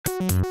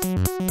Hello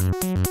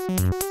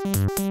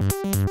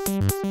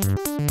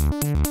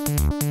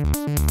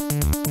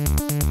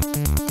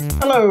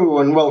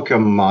and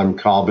welcome, I'm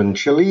Carbon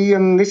Chili,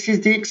 and this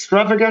is the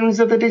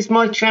extravaganza that is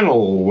my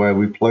channel, where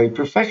we play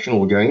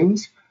professional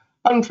games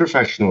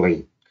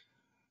unprofessionally.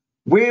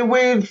 We're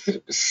with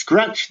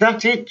Scratch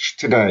That Itch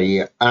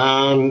today,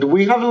 and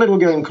we have a little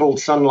game called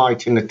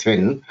Sunlight in a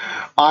Tin.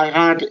 I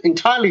had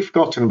entirely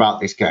forgotten about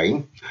this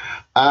game.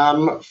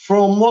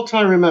 From what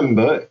I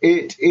remember,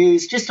 it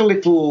is just a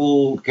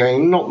little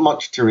game, not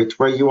much to it,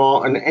 where you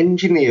are an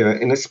engineer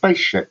in a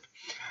spaceship.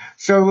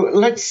 So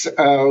let's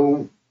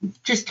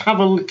just have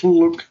a little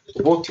look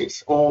at what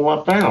it's all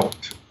about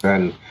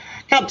then.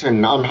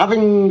 Captain, I'm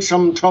having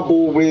some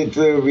trouble with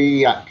the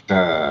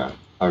reactor.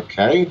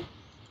 Okay.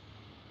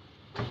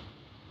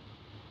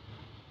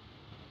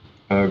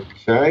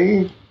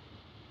 Okay.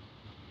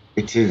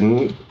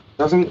 It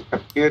doesn't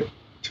appear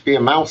to be a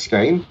mouse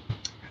game.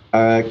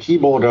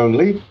 Keyboard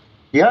only.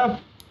 Yeah.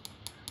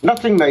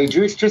 Nothing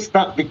major, it's just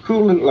that the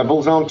coolant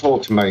levels aren't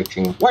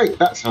automating. Wait,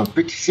 that sounds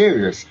pretty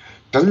serious.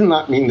 Doesn't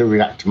that mean the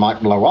reactor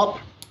might blow up?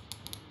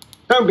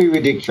 Don't be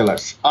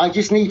ridiculous. I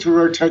just need to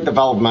rotate the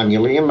valve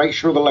manually and make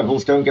sure the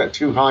levels don't get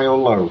too high or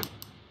low.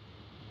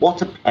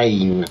 What a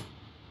pain.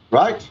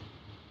 Right?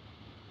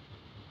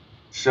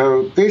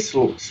 So this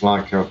looks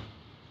like a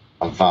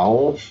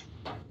valve.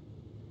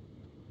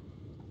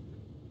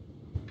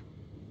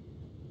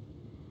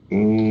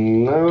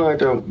 No, I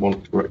don't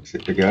want to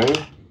exit the game.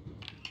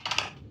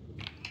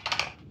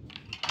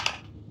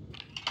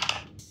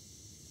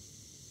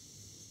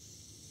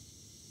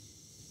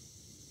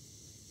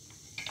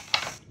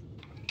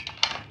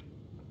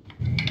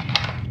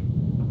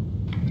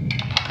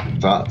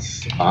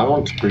 I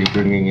want to be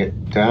bringing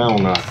it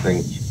down, I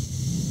think.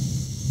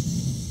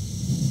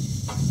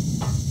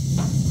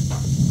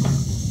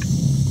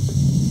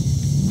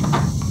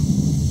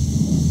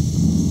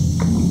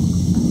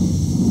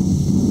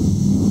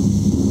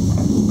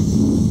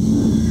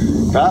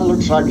 That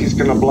looks like it's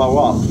going to blow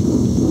up.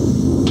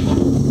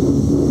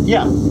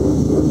 Yeah.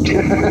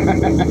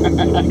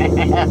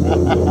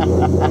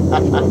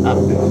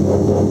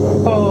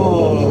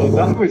 Oh,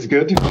 that was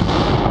good.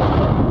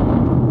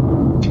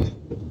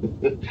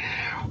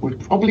 We'd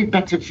probably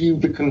better view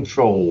the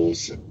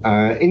controls.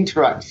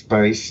 Interact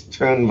space,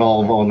 turn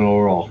valve on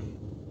or off.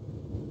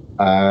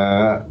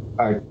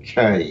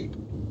 Okay.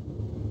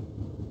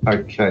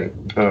 Okay,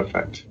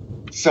 perfect.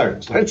 So,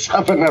 let's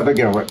have another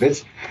go at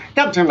this.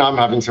 Captain, I'm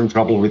having some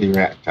trouble with the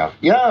reactor.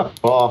 Yeah,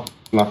 or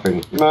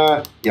nothing.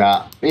 Yeah.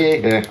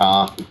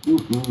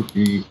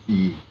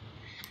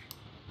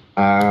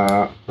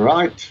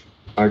 Right.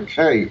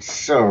 Okay,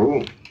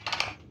 so...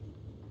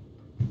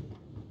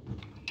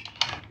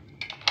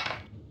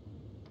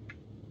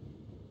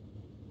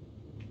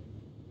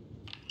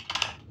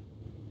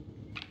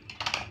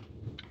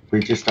 we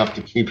just have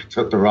to keep it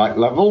at the right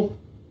level.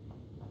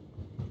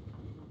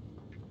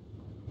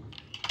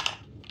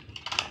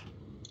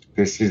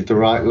 This is the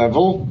right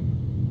level.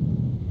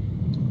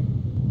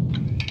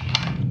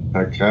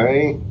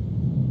 Okay.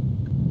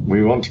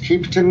 We want to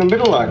keep it in the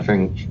middle, I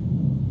think.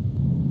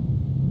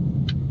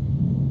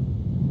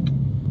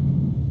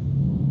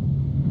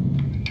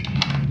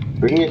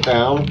 Bring it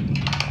down.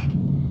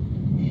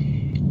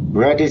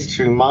 Red is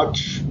too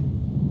much.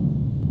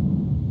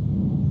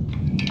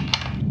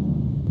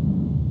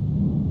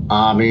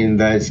 I mean,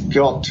 there's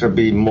got to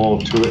be more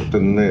to it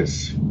than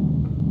this.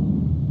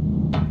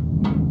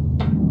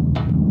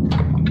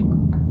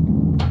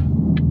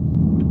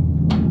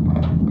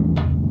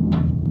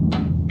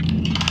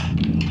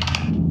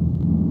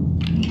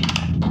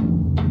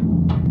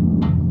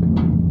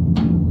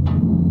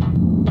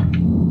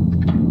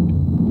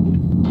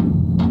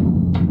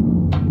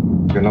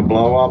 It's gonna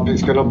blow up,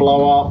 it's gonna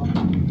blow up.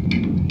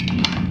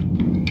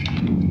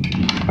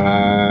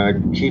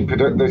 Keep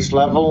it at this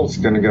level, it's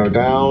gonna go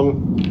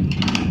down.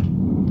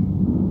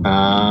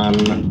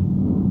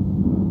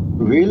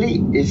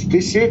 Really? Is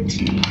this it?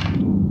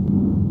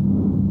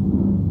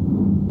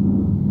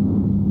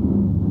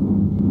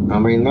 I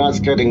mean, that's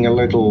getting a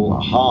little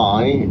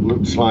high.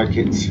 Looks like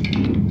it's...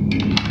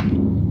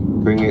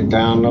 bring it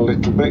down a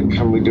little bit.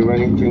 Can we do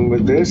anything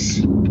with this?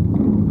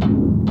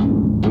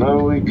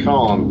 No, we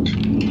can't.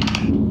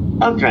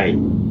 Okay.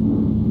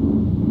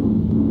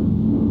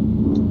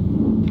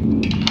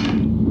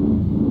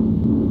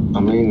 I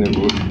mean,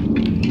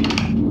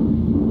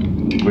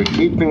 we're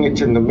keeping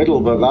it in the middle,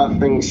 but that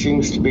thing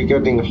seems to be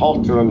getting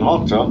hotter and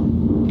hotter.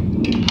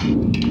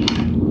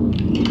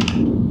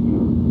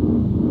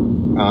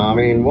 I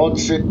mean,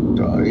 what's it?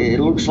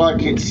 It looks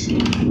like it's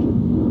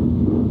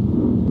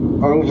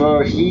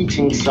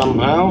overheating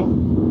somehow.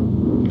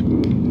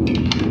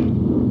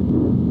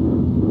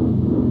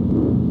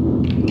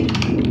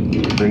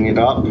 Bring it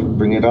up,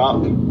 bring it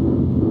up.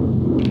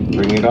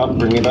 Bring it up,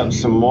 bring it up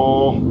some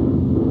more.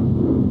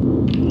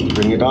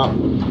 Bring it up.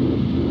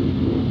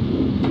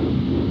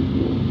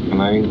 Can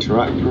I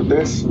interact with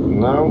this?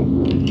 No.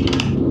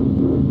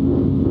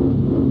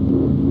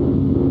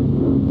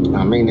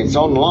 I mean, it's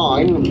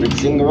online,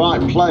 it's in the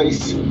right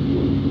place.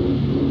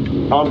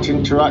 Can't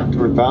interact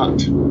with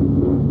that.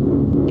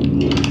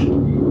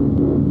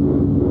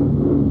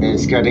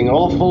 It's getting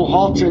awful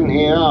hot in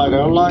here. I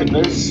don't like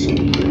this.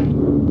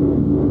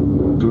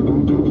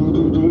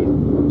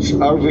 It's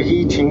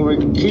overheating. We're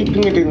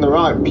keeping it in the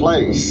right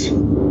place.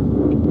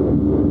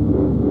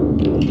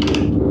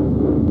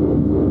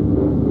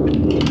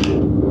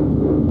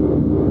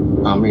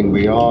 I mean,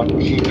 we are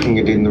keeping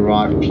it in the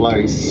right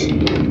place.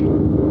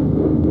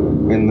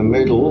 In the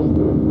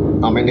middle.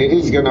 I mean, it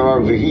is going to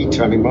overheat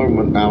any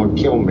moment now and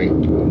kill me.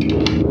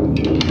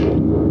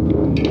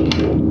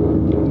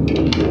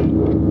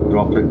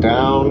 Drop it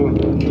down.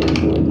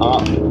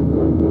 Up.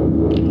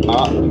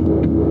 Up.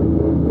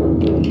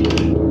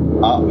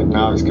 Up.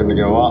 Now it's going to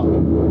go up.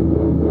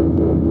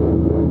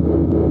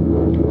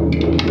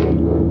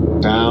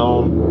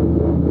 Down.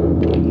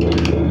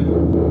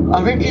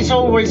 I think it's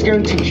always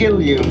going to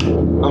kill you,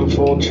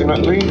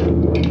 unfortunately.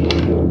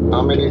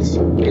 I mean, it's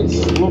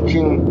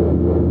looking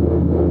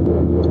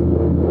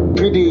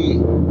pretty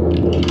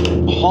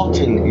hot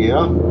in here.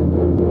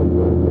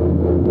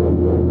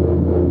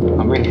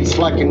 I mean, it's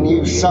like a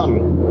new sun.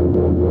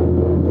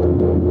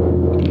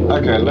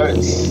 Okay,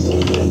 let's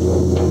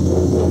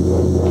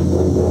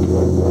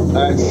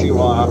see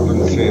what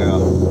happens here.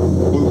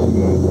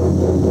 Boom.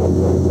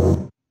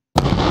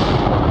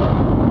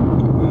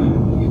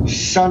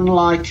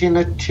 Sunlight in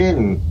a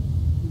tin.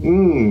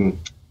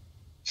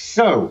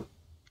 So,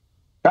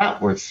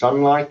 that was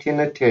sunlight in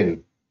a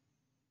tin.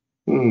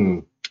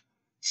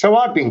 So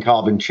I've been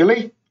Carbon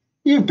Chili,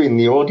 you've been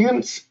the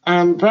audience,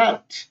 and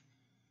that,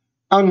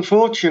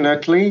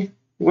 unfortunately,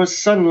 was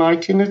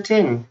sunlight in a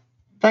tin.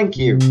 Thank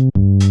you.